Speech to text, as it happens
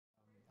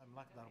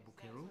Lakhdar,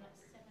 Boukerrou.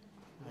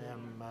 I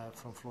am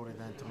from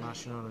Florida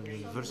International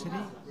University.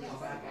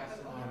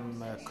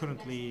 I'm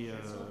currently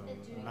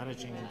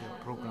managing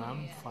a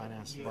program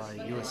financed by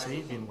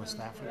USAID in West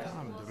Africa.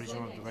 I'm the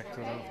regional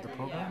director of the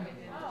program,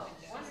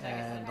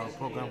 and our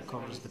program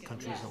covers the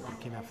countries of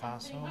Burkina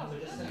Faso,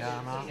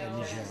 Ghana, and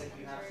Niger.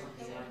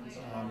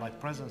 My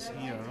presence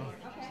here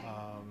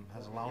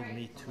has allowed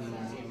me to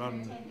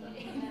learn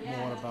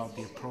more about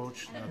the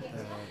approach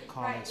that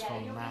colleagues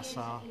from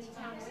NASA,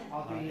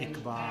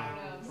 ICBA,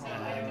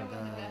 and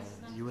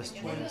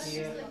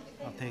USGS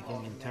are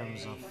taking in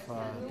terms of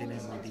dealing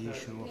with the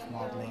issue of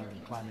modeling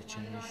and climate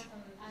change.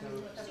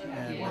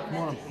 But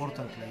more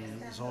importantly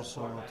is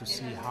also to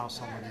see how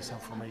some of this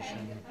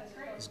information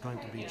is going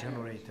to be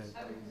generated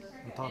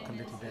and talk a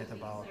little bit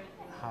about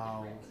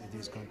how it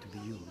is going to be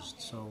used.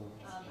 So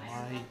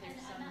my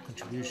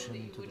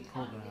contribution to the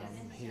program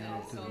here,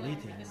 to the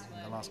meeting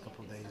in the last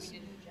couple of days,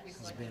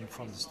 has been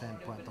from the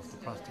standpoint of the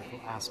practical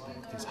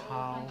aspect, is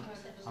how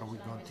are we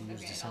going to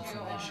use this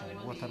information,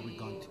 what are we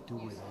going to do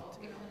with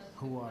it,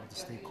 who are the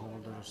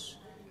stakeholders.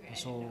 And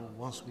so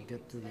once we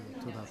get to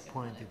that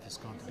point, it is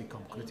going to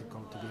become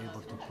critical to be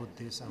able to put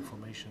this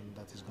information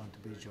that is going to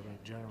be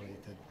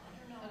generated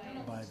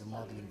by the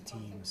modeling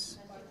teams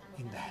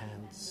in the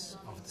hands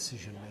of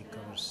decision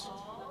makers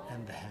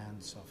and the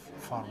hands of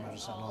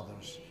farmers and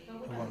others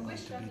who are going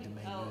to be the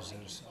main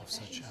users of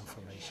such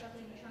information.